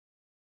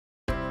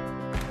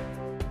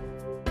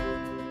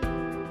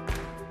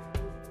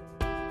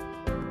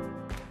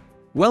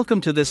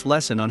Welcome to this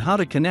lesson on how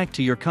to connect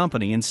to your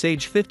company in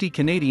Sage 50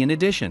 Canadian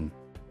Edition.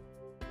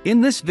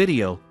 In this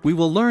video, we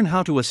will learn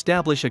how to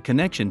establish a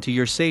connection to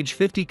your Sage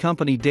 50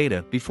 company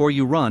data before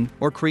you run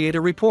or create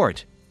a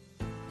report.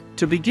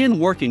 To begin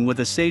working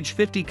with a Sage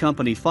 50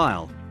 company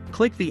file,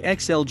 click the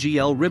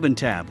XLGL ribbon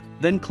tab,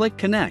 then click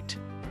Connect.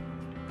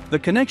 The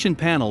connection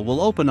panel will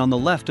open on the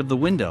left of the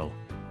window.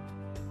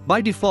 By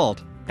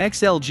default,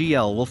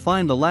 XLGL will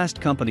find the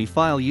last company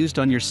file used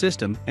on your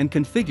system and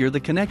configure the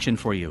connection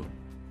for you.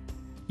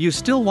 You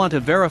still want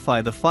to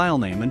verify the file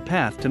name and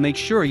path to make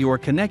sure you are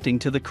connecting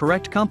to the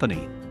correct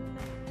company.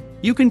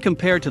 You can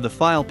compare to the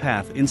file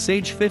path in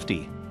Sage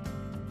 50.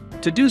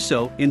 To do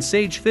so, in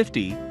Sage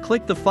 50,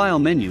 click the File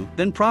menu,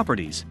 then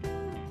Properties.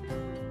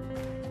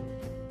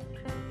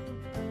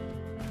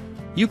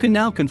 You can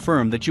now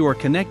confirm that you are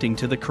connecting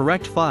to the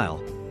correct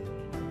file.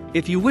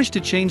 If you wish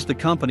to change the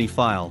company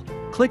file,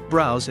 click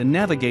Browse and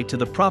navigate to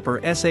the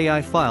proper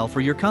SAI file for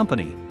your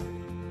company.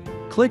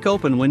 Click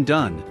Open when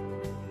done.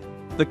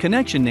 The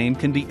connection name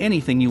can be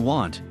anything you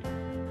want.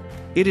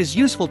 It is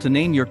useful to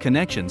name your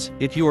connections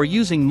if you are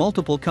using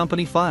multiple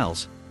company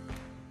files.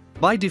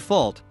 By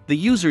default,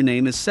 the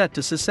username is set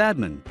to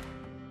sysadmin.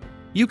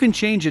 You can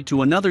change it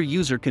to another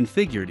user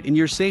configured in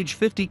your Sage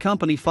 50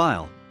 company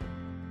file.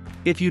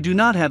 If you do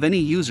not have any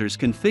users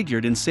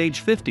configured in Sage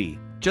 50,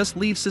 just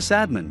leave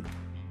sysadmin.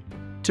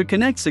 To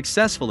connect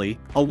successfully,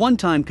 a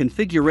one-time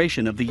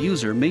configuration of the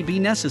user may be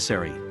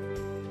necessary.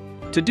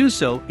 To do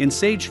so, in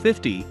Sage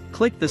 50,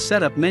 click the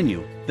Setup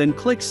menu, then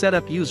click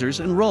Setup Users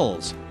and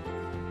Roles.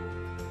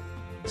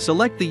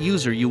 Select the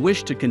user you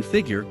wish to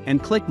configure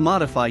and click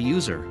Modify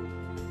User.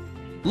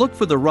 Look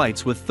for the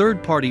Rights with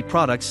Third-Party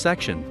Products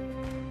section.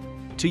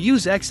 To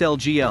use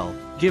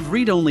XLGL, give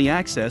read-only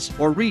access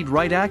or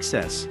read-write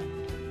access.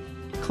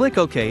 Click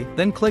OK,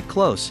 then click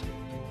Close.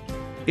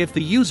 If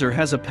the user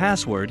has a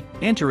password,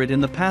 enter it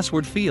in the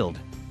password field.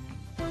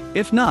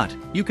 If not,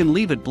 you can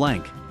leave it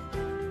blank.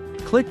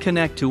 Click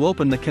Connect to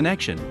open the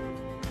connection.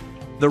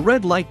 The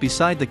red light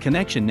beside the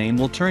connection name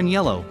will turn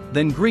yellow,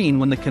 then green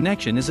when the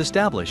connection is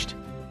established.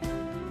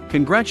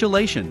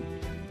 Congratulations!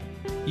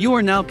 You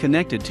are now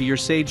connected to your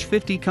Sage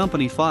 50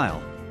 company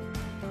file.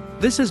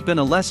 This has been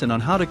a lesson on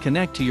how to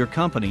connect to your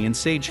company in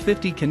Sage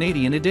 50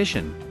 Canadian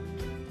Edition.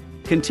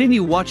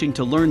 Continue watching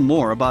to learn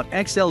more about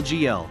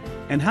XLGL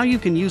and how you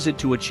can use it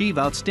to achieve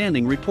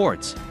outstanding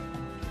reports.